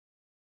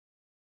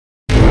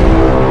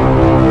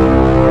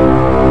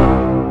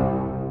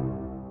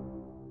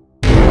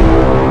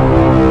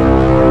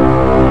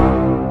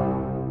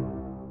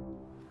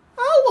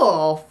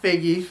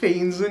Figgy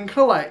Fiends and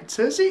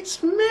Collectors,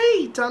 it's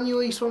me,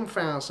 Daniel East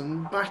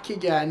 1000, back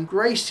again,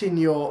 gracing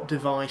your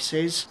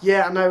devices.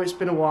 Yeah, I know it's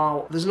been a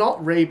while, there's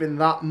not really been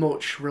that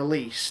much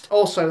released.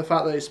 Also the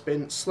fact that it's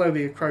been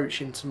slowly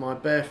approaching to my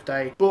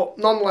birthday, but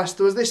nonetheless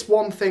there was this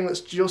one thing that's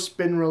just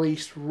been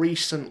released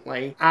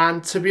recently,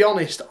 and to be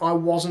honest, I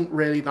wasn't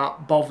really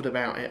that bothered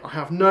about it. I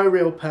have no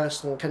real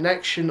personal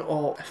connection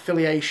or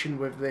affiliation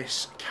with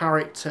this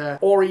character,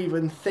 or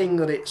even thing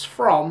that it's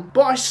from,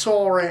 but I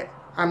saw it,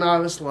 and I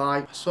was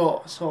like,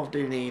 sort of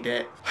do need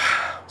it.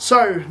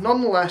 So,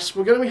 nonetheless,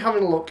 we're going to be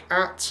having a look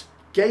at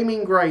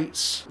Gaming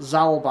Greats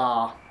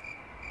Zaalbar.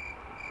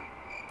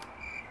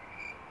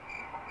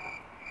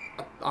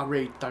 I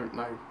really don't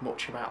know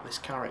much about this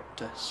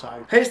character,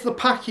 so here's the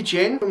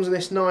packaging. Comes in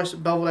this nice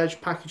velvet edge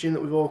packaging that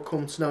we've all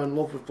come to know and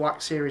love with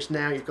Black Series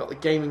now. You've got the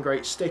Gaming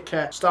Great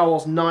sticker, Star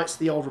Wars Knights of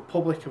the Old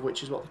Republic, of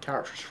which is what the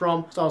character is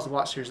from, Star Wars the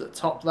Black Series at the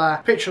top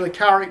there, picture of the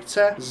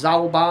character,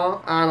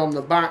 Zaalbar, and on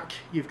the back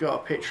you've got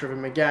a picture of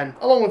him again,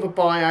 along with a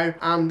bio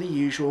and the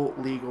usual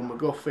legal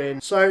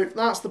MacGuffin. So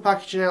that's the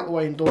packaging out the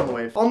way and done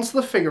with. Onto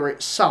the figure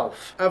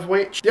itself, of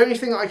which the only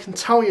thing that I can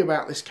tell you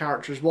about this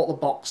character is what the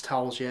box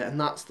tells you,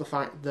 and that's the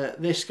fact that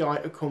this guy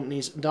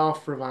accompanies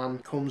Darth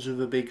Revan, comes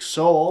with a big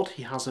sword.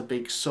 He has a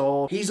big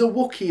sword. He's a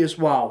Wookie as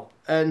well,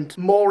 and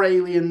more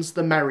aliens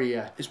the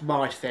merrier is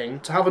my thing.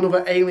 To have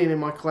another alien in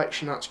my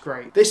collection, that's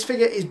great. This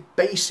figure is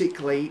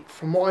basically,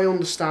 from what I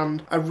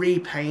understand, a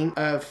repaint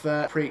of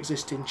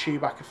pre-existing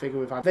Chewbacca figure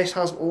we've had. This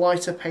has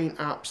lighter paint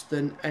apps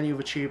than any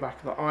other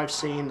Chewbacca that I've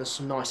seen. There's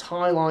some nice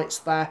highlights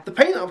there. The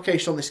paint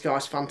application on this guy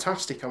is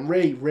fantastic. I'm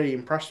really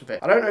impressed with it.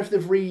 I don't know if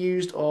they've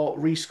reused or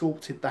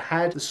resculpted the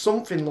head. There's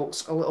something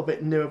looks a little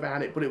bit new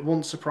about it, but it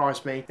wouldn't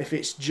surprise me if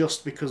it's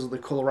just because of the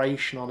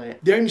coloration on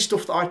it. The only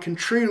stuff that I can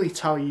truly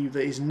tell you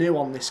that is new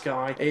on this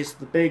guy is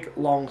the big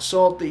long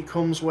sword that he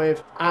comes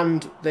with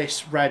and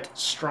this red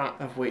strap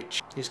of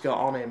which he's got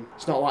on him.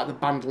 It's not like the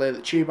bandolier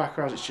that Chewbacca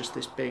has, it's just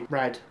this big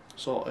red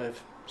sort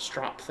of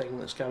strap thing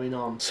that's going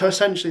on. So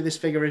essentially this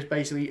figure is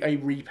basically a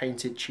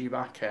repainted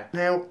Chewbacca.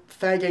 Now,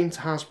 fair game to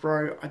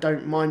Hasbro, I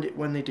don't mind it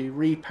when they do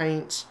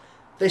repaints.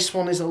 This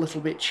one is a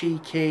little bit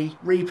cheeky.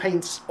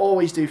 Repaints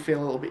always do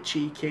feel a little bit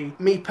cheeky.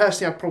 Me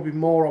personally, I'd probably be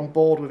more on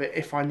board with it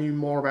if I knew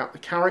more about the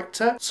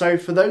character. So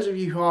for those of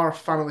you who are a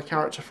fan of the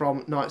character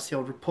from Knights of the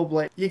Old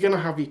Republic, you're going to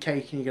have your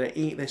cake and you're going to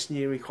eat this and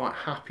you're going to be quite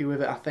happy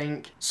with it, I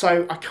think.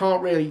 So I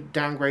can't really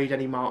downgrade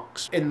any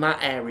marks in that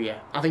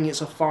area. I think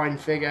it's a fine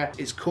figure.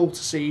 It's cool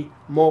to see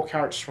more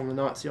characters from the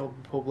Knights of the Old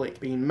Republic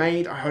being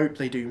made. I hope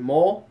they do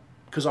more,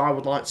 because I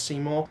would like to see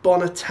more. But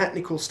on a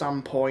technical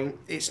standpoint,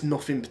 it's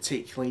nothing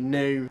particularly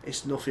new,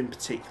 it's nothing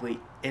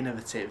particularly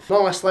innovative.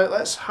 Nonetheless,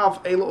 let's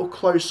have a little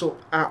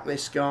close-up at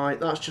this guy.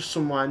 That's just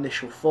some of my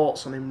initial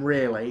thoughts on him,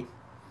 really.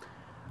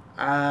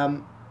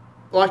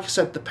 Like I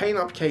said, the paint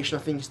application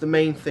I think is the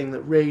main thing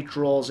that really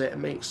draws it and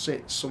makes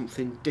it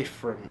something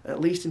different. At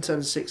least in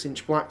terms of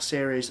 6-inch Black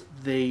Series,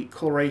 the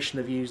coloration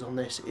they've used on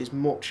this is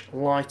much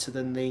lighter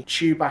than the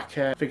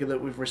Chewbacca figure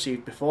that we've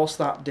received before,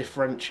 so that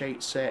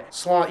differentiates it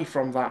slightly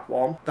from that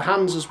one. The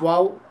hands as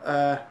well,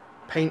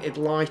 painted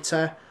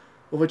lighter.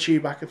 Other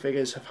Chewbacca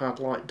figures have had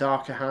like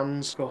darker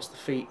hands. Of course the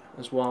feet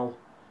as well,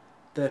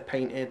 they're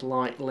painted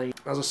lightly.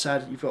 As I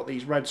said, you've got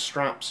these red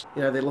straps.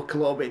 You know, they look a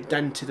little bit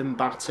dented and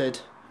battered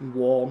and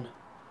worn,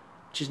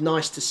 which is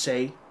nice to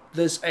see.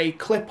 There's a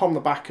clip on the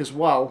back as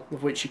well,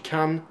 with which you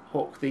can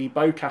hook the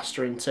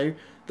bowcaster into.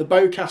 The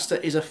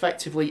bowcaster is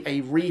effectively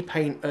a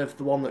repaint of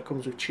the one that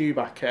comes with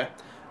Chewbacca,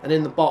 and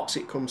in the box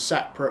it comes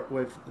separate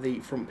with the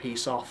front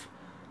piece off,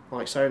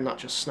 like so, and that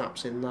just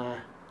snaps in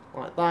there,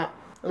 like that.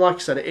 And like I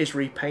said, it is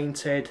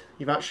repainted.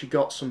 You've actually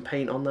got some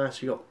paint on there,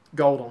 so you've got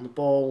gold on the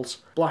balls,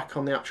 black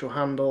on the actual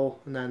handle,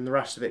 and then the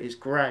rest of it is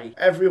grey.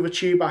 Every other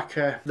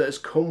Chewbacca that has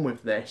come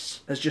with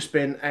this has just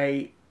been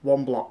a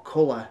one block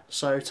colour,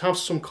 so to have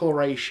some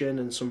coloration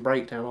and some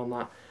breakdown on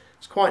that,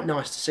 it's quite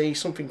nice to see,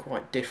 something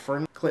quite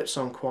different. Clips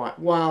on quite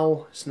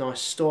well, it's a nice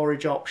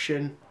storage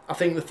option. I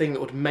think the thing that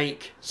would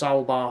make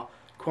Zaalbar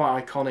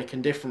quite iconic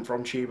and different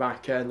from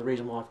Chewbacca, and the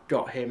reason why I've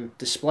got him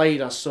displayed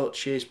as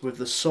such, is with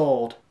the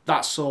sword.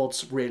 That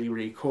sword's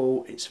really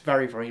cool, it's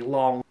very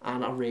long,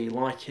 and I really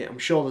like it. I'm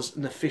sure there's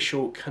an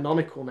official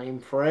canonical name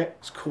for it.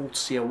 It's cool to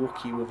see a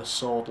Wookiee with a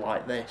sword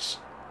like this.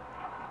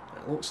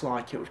 It looks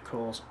like it would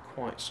cause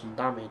quite some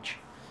damage.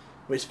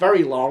 But it's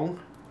very long,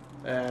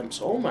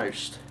 it's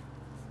almost,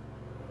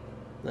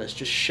 it's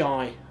just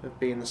shy of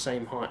being the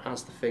same height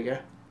as the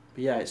figure.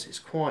 But yeah, it's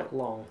quite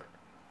long.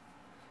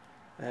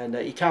 And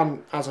you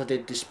can, as I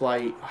did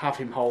display, have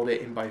him hold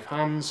it in both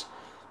hands.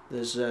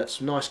 There's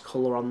some nice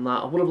colour on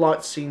that. I would have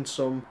liked to seen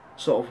some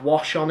sort of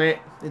wash on it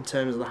in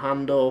terms of the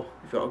handle.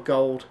 You've got a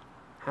gold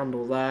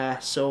handle there,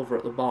 silver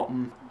at the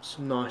bottom,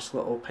 some nice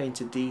little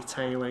painted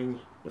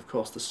detailing. Of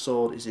course, the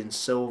sword is in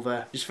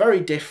silver. It's very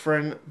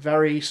different,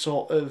 very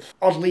sort of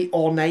oddly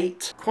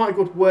ornate. Quite a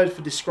good word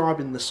for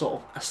describing the sort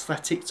of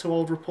aesthetic to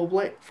Old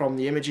Republic. From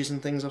the images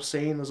and things I've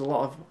seen, there's a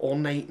lot of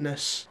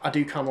ornateness. I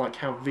do kind of like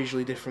how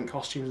visually different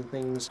costumes and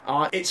things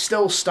are. It's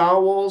still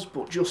Star Wars,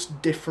 but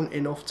just different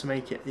enough to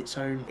make it its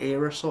own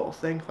era sort of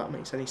thing, if that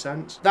makes any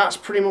sense. That's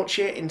pretty much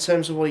it in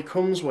terms of what he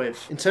comes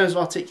with. In terms of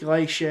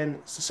articulation,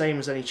 it's the same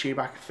as any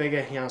Chewbacca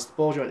figure. He has the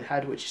ball jointed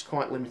head, which is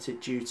quite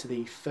limited due to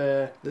the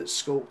fur that's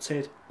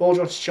sculpted. Ball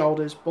jointed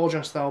shoulders, ball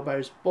jointed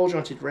elbows, ball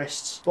jointed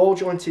wrists, ball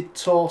jointed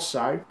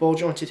torso, ball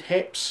jointed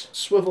hips,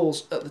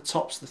 swivels at the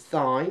tops of the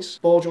thighs,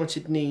 ball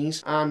jointed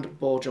knees, and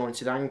ball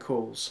jointed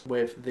ankles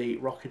with the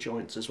rocker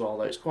joints as well,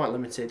 though it's quite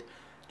limited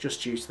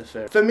just due to the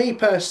fur. For me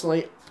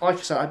personally, like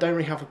I said, I don't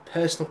really have a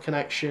personal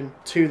connection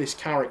to this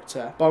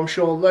character, but I'm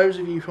sure those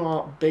of you who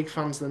are big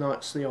fans of the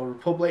Knights of the Old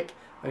Republic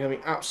are going to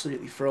be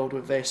absolutely thrilled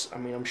with this. I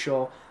mean, I'm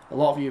sure a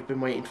lot of you have been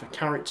waiting for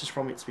characters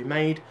from it to be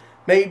made.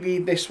 Maybe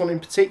this one in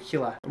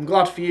particular. I'm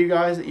glad for you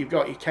guys that you've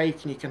got your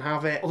cake and you can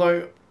have it.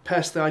 Although,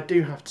 personally, I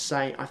do have to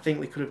say, I think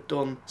they could have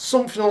done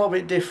something a little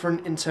bit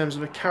different in terms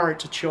of a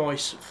character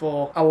choice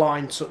for a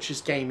line such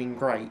as Gaming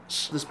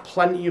Greats. There's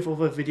plenty of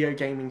other video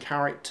gaming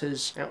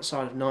characters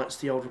outside of Knights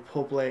of the Old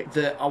Republic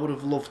that I would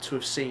have loved to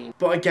have seen.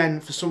 But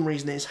again, for some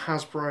reason, it's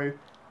Hasbro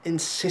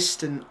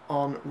insistent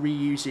on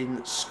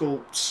reusing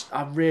sculpts.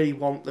 I really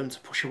want them to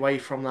push away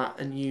from that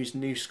and use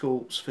new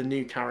sculpts for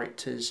new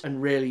characters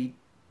and really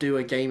do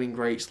a Gaming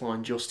Greats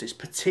line justice,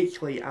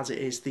 particularly as it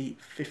is the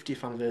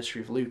 50th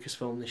anniversary of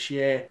Lucasfilm this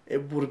year.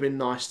 It would have been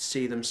nice to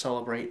see them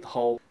celebrate the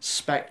whole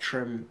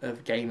spectrum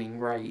of Gaming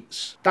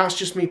Greats. That's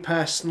just me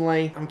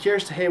personally. I'm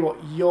curious to hear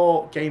what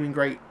your Gaming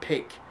Great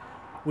pick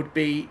would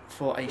be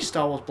for a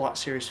Star Wars Black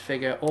Series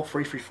figure or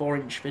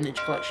 334-inch vintage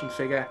collection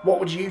figure. What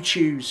would you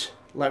choose?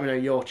 Let me know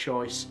your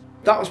choice.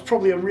 That was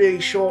probably a really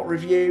short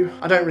review.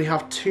 I don't really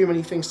have too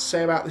many things to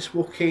say about this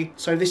Wookiee.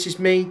 So this is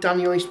me,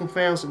 Daniel East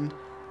 1000,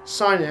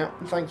 signing out,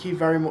 and thank you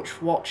very much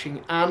for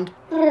watching, and